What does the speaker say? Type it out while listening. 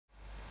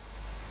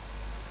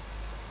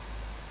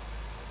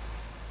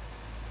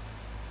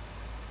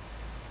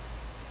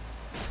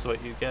is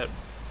what you get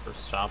for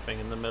stopping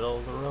in the middle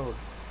of the road.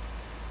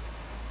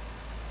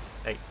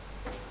 Hey.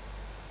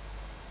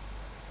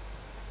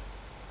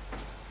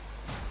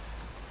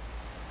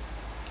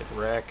 Get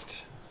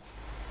wrecked.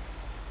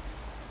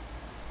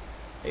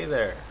 Hey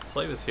there,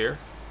 Sleyvas here.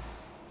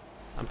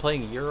 I'm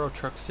playing Euro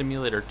Truck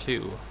Simulator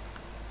 2.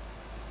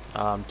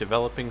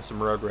 Developing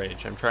some road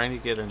rage. I'm trying to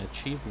get an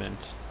achievement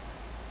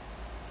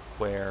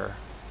where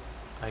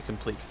I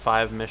complete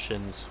 5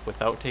 missions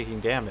without taking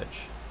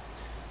damage.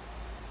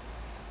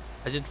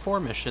 I did 4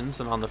 missions,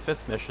 and on the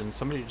 5th mission,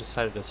 somebody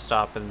decided to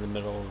stop in the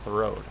middle of the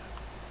road.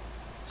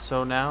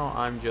 So now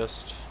I'm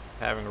just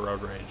having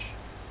road rage.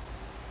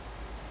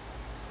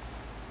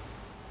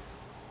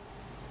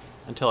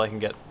 Until I can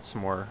get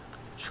some more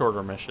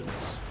shorter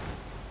missions.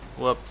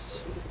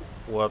 Whoops.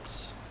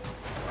 Whoops.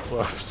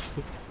 Whoops.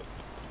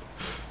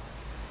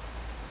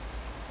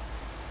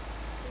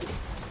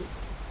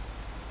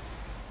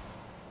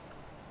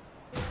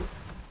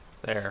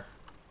 There.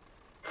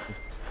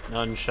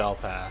 None shall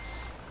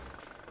pass.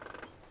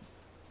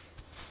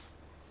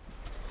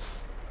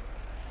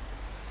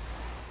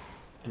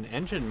 An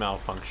engine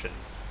malfunction.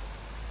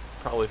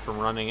 Probably from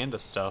running into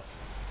stuff.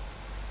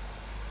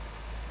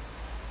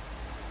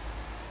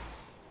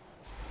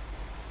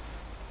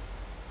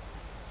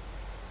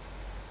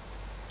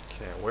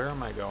 Okay, where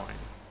am I going?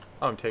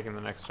 Oh, I'm taking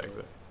the next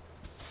exit.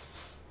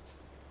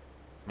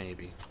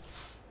 Maybe.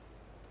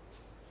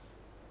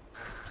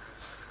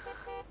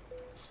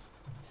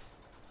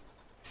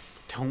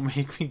 Don't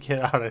make me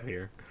get out of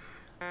here.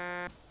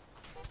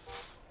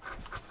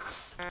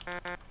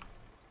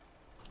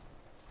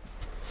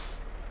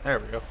 There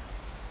we go.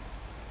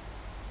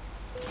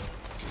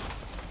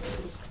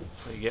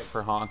 What you get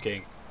for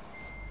honking.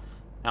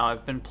 Now,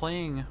 I've been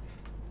playing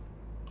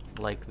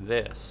like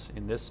this,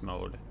 in this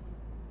mode.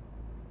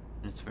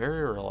 And it's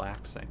very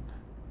relaxing.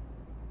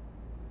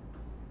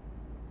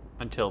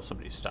 Until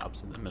somebody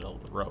stops in the middle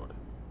of the road.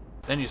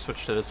 Then you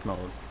switch to this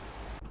mode.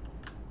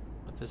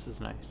 But this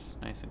is nice.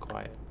 Nice and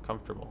quiet.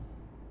 Comfortable.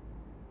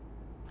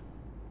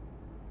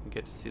 You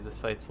get to see the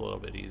sights a little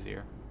bit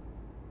easier.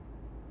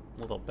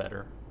 A little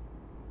better.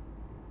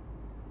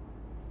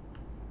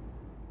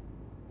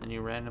 And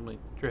you randomly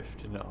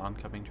drift into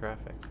oncoming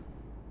traffic.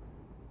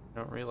 You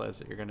don't realize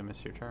that you're going to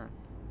miss your turn.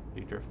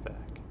 You drift back.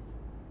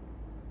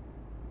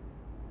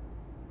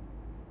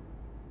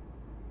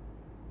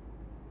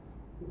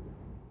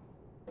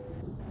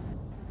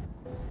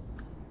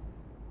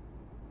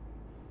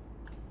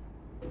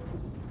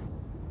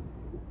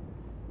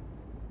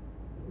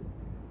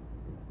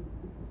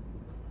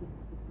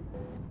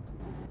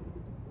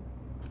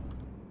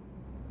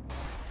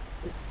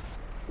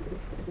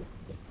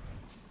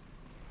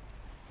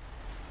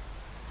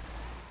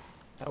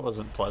 That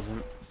wasn't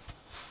pleasant.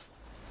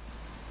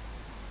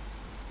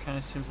 Kind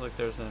of seems like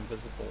there's an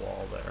invisible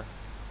wall there.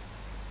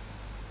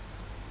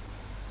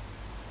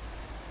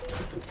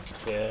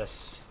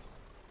 Yes.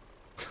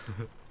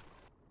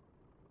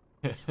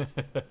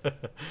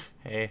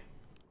 Hey.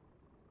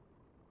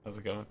 How's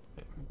it going?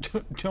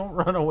 Don't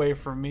run away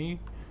from me.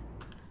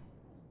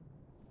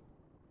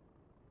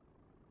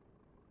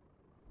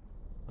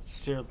 Let's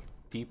stare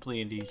deeply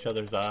into each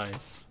other's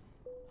eyes.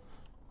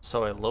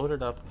 So I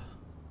loaded up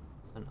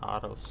an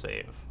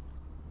autosave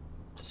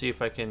to see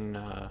if I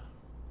can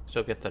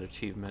still get that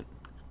achievement.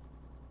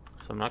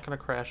 So I'm not going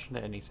to crash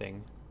into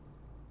anything.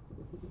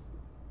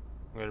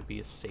 I'm going to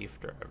be a safe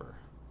driver.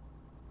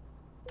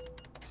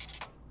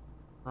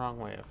 Wrong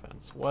way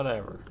offense.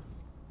 Whatever.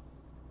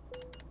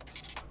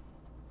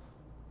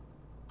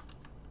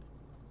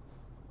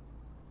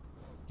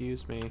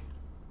 Excuse me.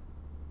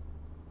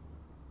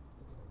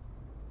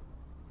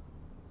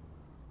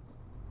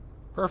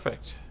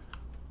 Perfect.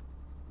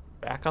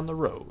 Back on the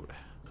road.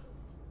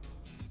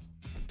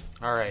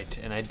 Alright,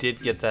 and I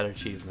did get that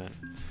achievement.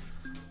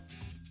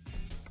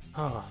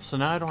 Oh, so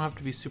now I don't have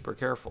to be super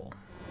careful.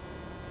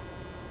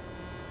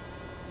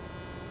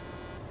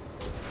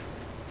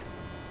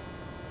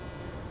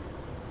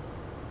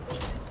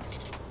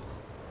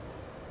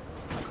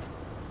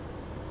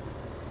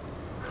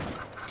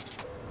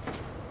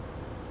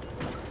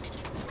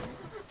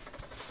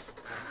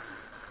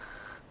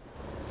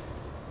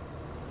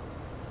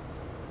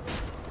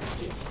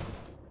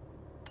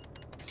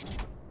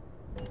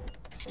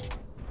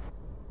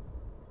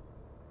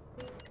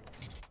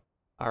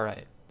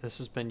 Alright, this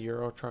has been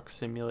Euro Truck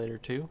Simulator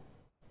 2.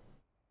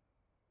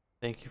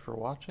 Thank you for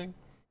watching,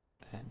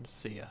 and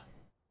see ya.